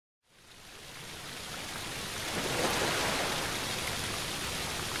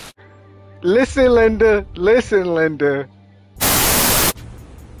Listen, Linda. Listen, Linda.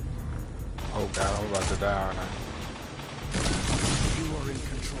 Oh God, I'm about to die right now. You are in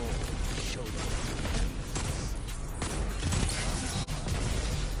control. Show them.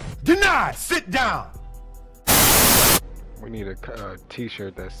 Denied! Sit down! We need a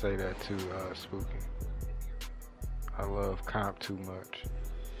t-shirt that say that too, Spooky. I love comp too much.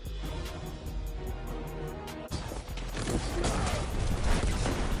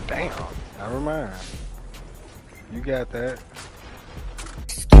 Damn, never mind. You got that.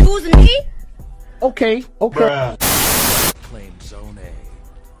 Excuse me? Okay. Bruh. Claim zone A.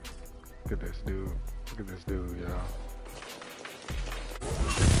 Look at this dude. Look at this dude, y'all.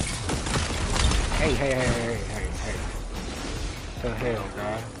 Hey. What the hell,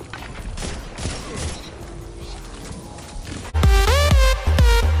 guy?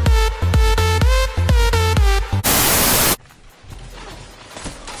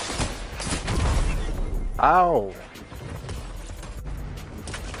 Ow!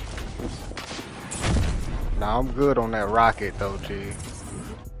 Nah, I'm good on that rocket though, G.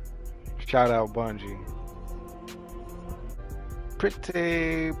 Shout out Bungie. Pretty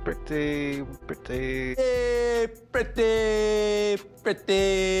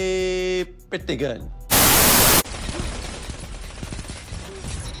good.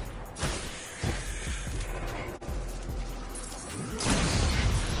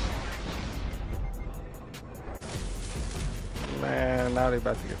 Man, now they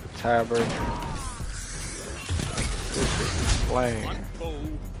about to get the tiebreaker. This shit is lame.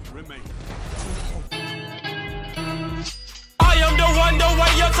 I am the one, the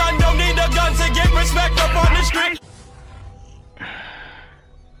way your son don't need a gun to get respect up on the street.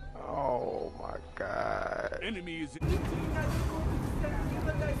 Oh my God. Enemy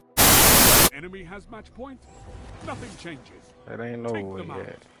has match point. Nothing changes. That ain't over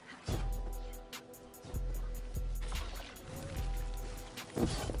yet.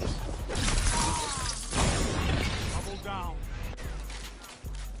 Double down.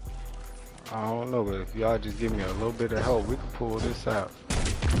 I don't know, but if y'all just give me a little bit of help, we can pull this out.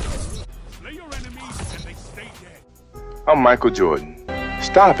 Slay your enemies and they stay dead. I'm Michael Jordan.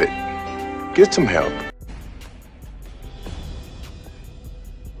 Stop it. Get some help.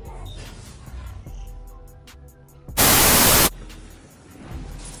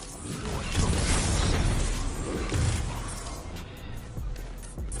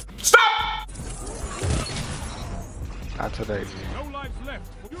 Not today. No life left.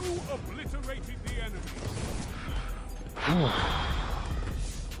 You obliterated the enemy.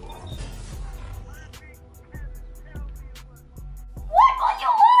 What will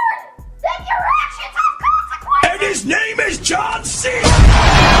you learn? That your actions have consequences! And his name is John C.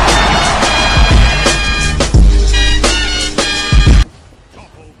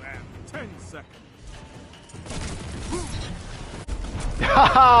 Topple them. 10 seconds.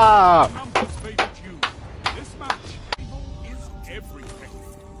 Haha! Numbers favored you. This match is everything.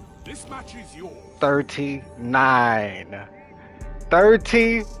 This match is yours. 39.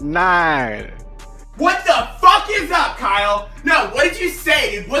 39. What the fuck is up, Kyle? No, what did you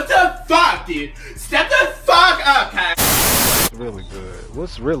say, dude? What the fuck, dude? Step the fuck up, Kyle. What's really good?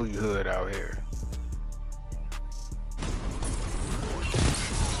 What's really good out here?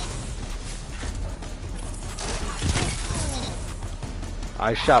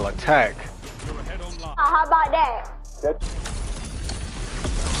 I shall attack. How about that?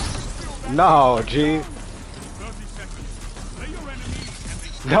 No, G. 30 seconds. Slay your enemies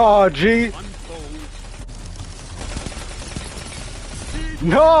and they No, G. unfold.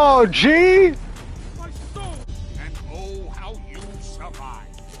 No, G. My soul. And oh, how you survive.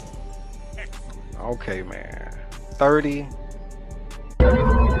 Excellent. Okay, man. 30.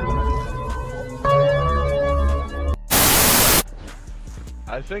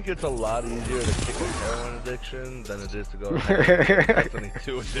 I think it's a lot easier to kick a heroin addiction than it is to go to Destiny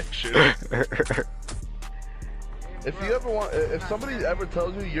 2 addiction. If you ever want, if somebody ever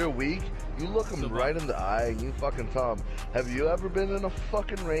tells you you're weak, you look them right in the eye and you fucking tell them, have you ever been in a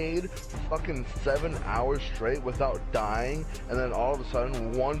fucking raid for fucking 7 hours straight without dying, and then all of a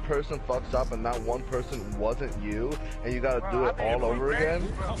sudden one person fucks up and that one person wasn't you, and you gotta do it all over again?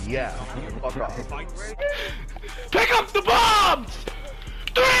 Yeah, fuck off. Pick up the bombs!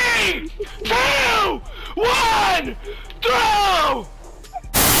 3, 2, 1, throw!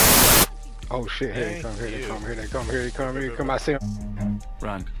 Oh shit, here they come, here they come, here they come, here they come, here they come. I see him.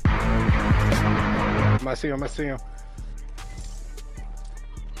 Run. I see him, I see him.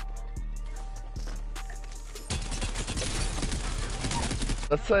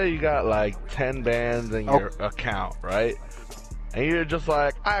 Let's say you got like 10 bands in your account, right? and you're just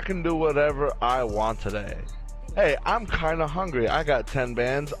like, I can do whatever I want today. Hey, I'm kinda hungry. I got 10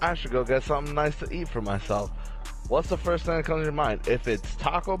 bands. I should go get something nice to eat for myself. What's the first thing that comes to your mind? If it's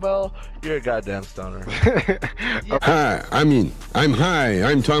Taco Bell, you're a goddamn stoner. Hi,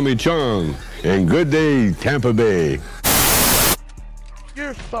 I'm Tommy Chong, and good day, Tampa Bay.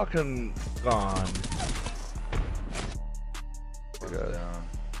 You're fucking gone. Good.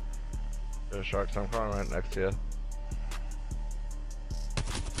 There's sharks. I'm crawling right next to you.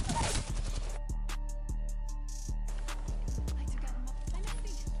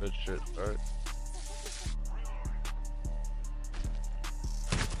 Good shit, alright.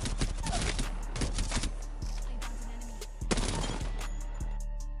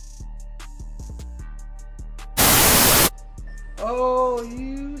 Oh,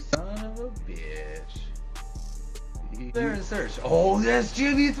 you son of a bitch. There in search. Oh, that's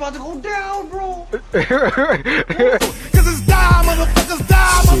Jimmy. It's about to go down, bro. Cause it's die, motherfuckers,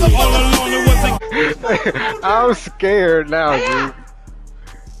 die, motherfuckers. I'm scared now, dude.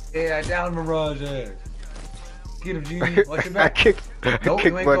 Yeah, down Mirage ass. Get him, Jimmy. Watch your I back. kicked Nope,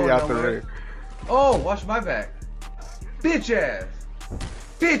 you ain't Buddy going out the nowhere. ring. Oh, watch my back. Bitch ass.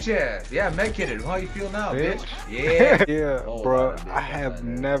 Bitch ass. Yeah, med kitted. How you feel now, bitch? Yeah. Yeah, Oh, bro. wow, I have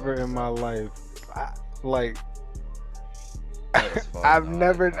never in my life, I've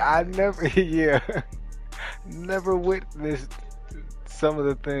never, yeah, never witnessed some of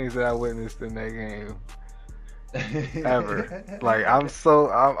the things that I witnessed in that game. Ever. Like, I don't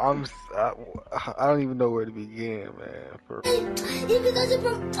even know where to begin, man. For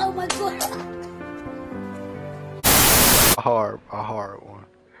Oh my god. a hard one.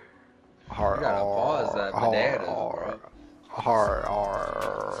 Hard. You gotta pause that bananas, bro. Hard.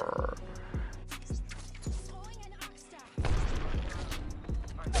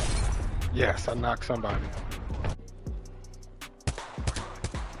 Yes, I knocked somebody.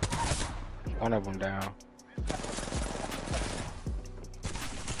 One of them down.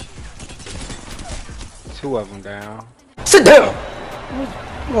 Two of them down. Sit down!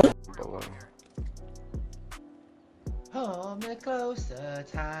 Below. Hold me closer,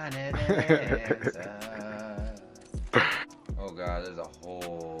 tiny dancer. Oh god, there's a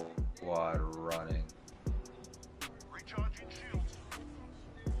whole squad running.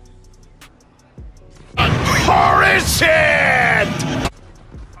 Holy shit! I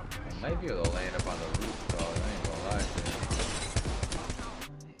might be able to land up on the roof, dog. I ain't gonna lie to you.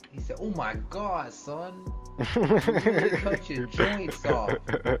 He said, oh my god, son. You really cut your joints off.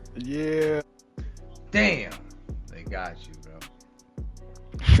 Yeah. Damn. They got you, bro.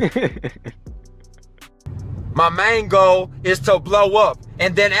 My main goal is to blow up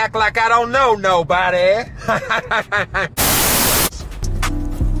and then act like I don't know nobody. Fuck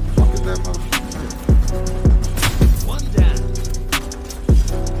is that motherfucker?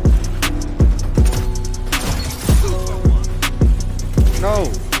 No.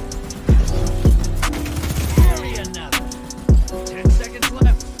 Carry another. 10 seconds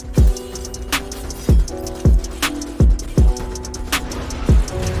left.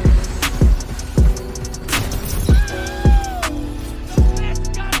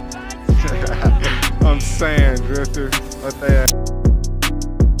 I'm saying, Drifter. What they at?